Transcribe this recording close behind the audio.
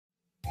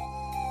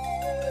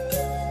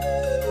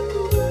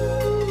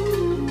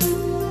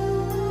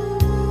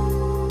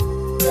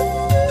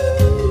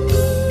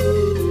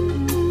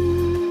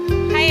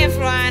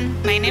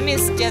name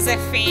is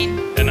Josephine.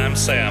 And I'm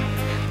Sam.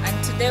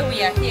 And today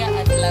we are here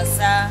at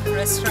Laza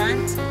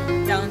restaurant,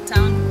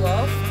 downtown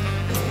Guelph.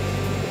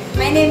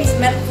 My name is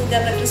Mertu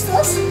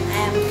Christos. I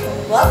am from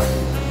Guelph.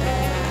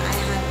 I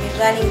have been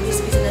running this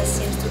business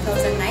since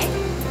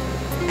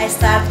 2009. I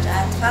started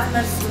at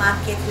farmers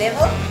market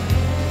level.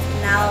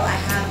 Now I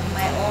have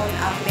my own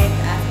outlet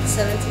at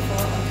 74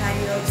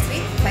 Ontario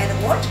Street by the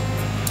ward.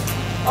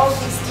 All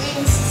these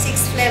drinks,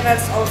 6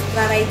 flavors of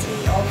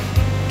variety of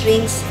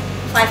drinks.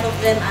 5 of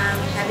them are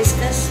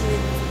hibiscus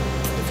with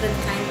different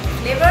kind of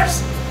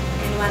flavors,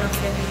 and one of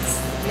them is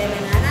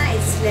lemonana.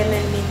 It's lemon,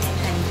 mint, and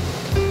honey.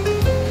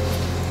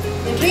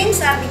 The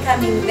drinks are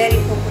becoming very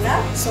popular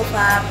so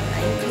far,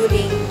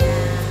 including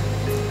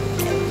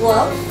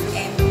Guelph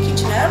and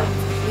Kitchener.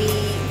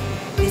 We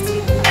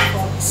distribute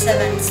for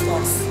 7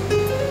 stores.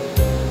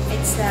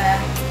 It's a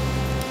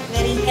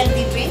very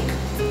healthy drink.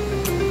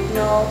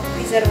 No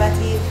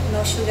preservative,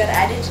 no sugar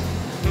added.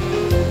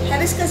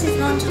 Hibiscus is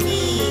known to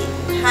be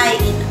high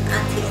in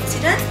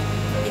antioxidant.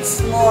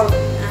 It's more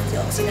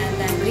antioxidant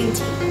than green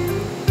tea,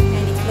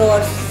 and it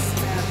lowers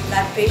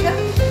blood pressure,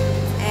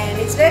 and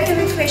it's very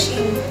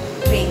refreshing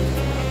drink.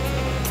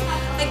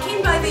 I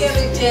came by the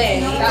other day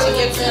to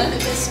get the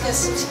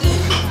hibiscus tea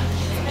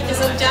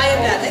because I'm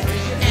diabetic,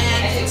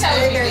 and it's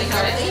very, very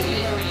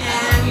healthy,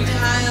 and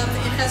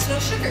it has no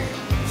sugar,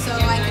 so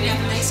I can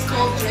have a nice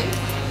cold drink,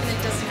 and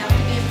it doesn't have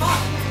to be hot.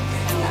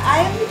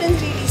 I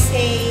wouldn't really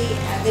say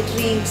the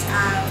drinks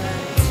are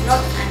not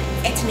an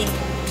ethnic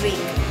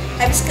drink.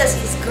 Hibiscus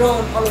is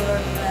grown all over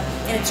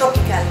in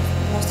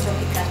most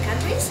tropical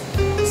countries.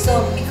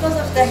 So because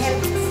of the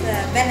health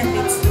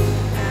benefits,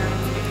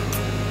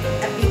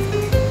 a big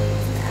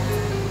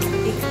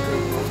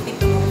group of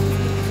people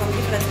from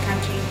different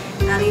countries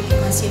are really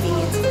consuming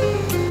it.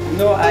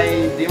 No,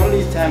 the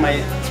only time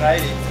I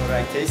tried it or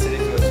I tasted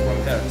it was from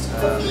her.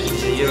 Maybe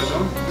a year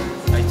ago.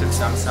 I took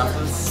some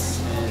samples.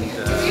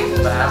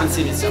 But I haven't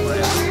seen it somewhere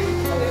else.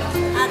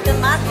 At the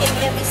market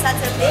every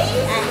Saturday,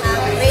 I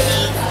have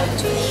ready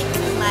to eat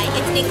my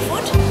ethnic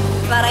food,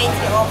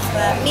 variety of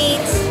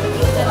meats,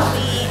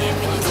 gluten-free and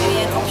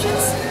vegetarian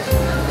options.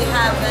 We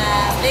have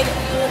baked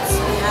goods,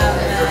 we have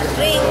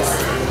drinks,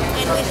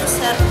 and we do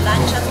serve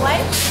lunch as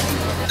well.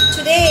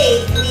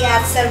 Today we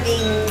are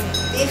serving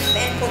beef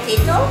and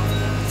potato,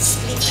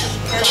 lychee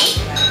curry,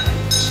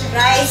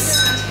 rice,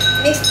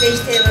 mixed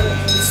vegetable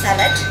and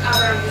salad.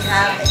 We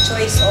have a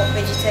choice of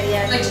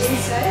vegetarian and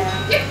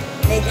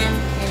vegan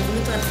and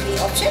gluten-free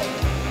option.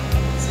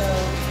 So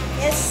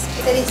yes,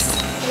 there is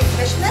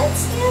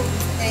refreshments here.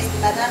 There is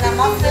banana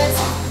muffins.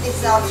 This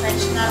is our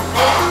traditional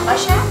bread and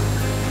basha,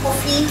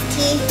 coffee,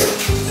 tea.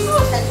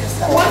 Help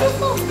yourself.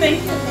 Wonderful,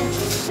 thank you.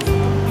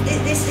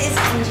 This is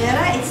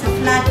injera. It's a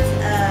flat,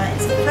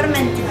 it's a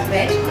fermented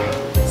bread.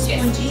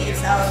 Spongy.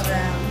 It's our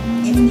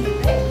ethnic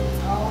bread.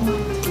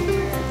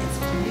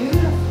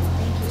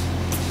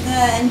 The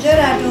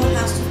injera dough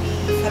has to be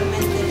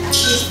fermented at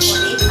least for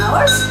 8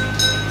 hours.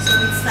 So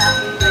we start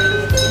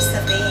preparing it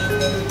yesterday and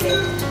then we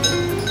blend it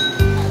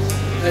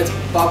today. It's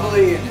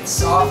bubbly and it's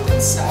soft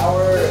and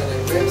sour and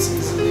it rips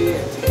easily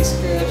and tastes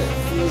good and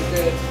feels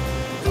good.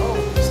 Oh,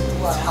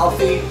 it's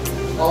healthy,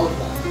 all of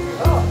that.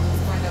 Oh,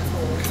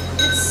 wonderful.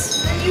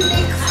 It's a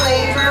unique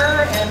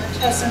flavor and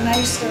it has a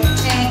nice little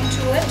tang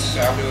to it.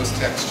 Fabulous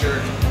texture,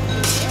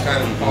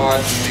 kind of odd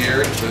and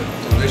weird, but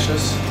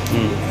delicious.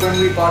 When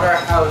we bought our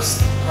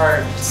house,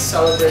 our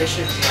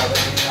celebration, we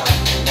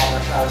bought our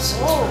house.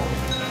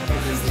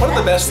 One of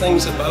the best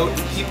things about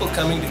people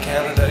coming to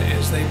Canada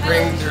is they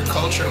bring their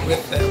culture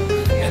with them,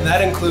 and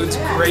that includes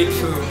great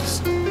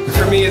foods.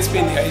 For me, it's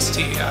been the iced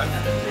tea.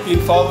 I've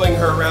been following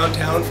her around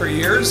town for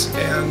years,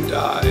 and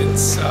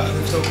there's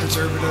no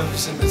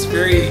preservatives, and it's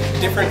very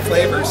different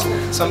flavors,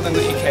 something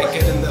that you can't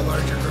get in the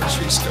larger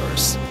grocery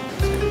stores.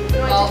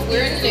 Well,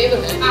 we're in the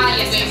neighborhood, and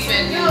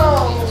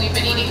we've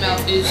been eating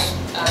Malfouz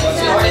since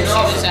she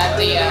was at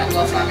the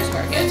Guelph Farmers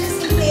Market.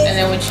 And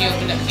then when she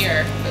opened up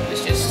here, it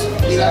was just,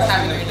 we love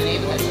having her in the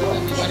neighborhood. We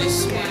want to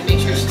make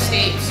sure she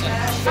stays.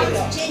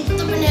 Change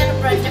the banana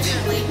bread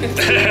differently.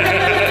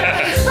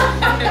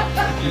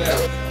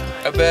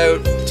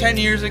 About 10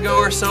 years ago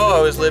or so,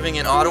 I was living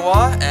in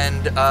Ottawa,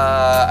 and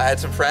I had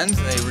some friends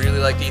and they really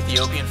liked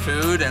Ethiopian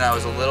food, and I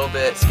was a little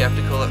bit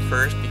skeptical at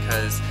first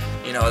because,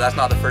 you know, that's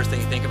not the first thing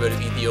you think about is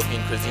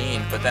Ethiopian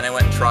cuisine. But then I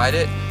went and tried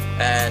it,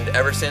 and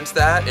ever since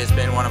that, it's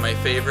been one of my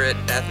favorite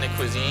ethnic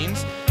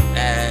cuisines.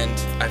 And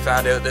I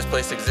found out this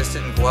place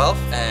existed in Guelph,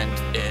 and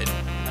it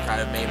kind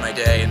of made my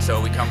day. And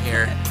so we come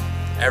here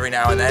every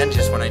now and then,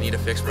 just when I need to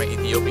fix my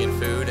Ethiopian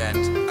food, and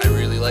I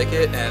really like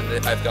it,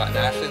 and I've gotten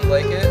Ashley to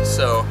like it.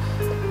 So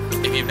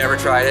if you've never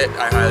tried it,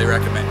 I highly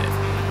recommend it.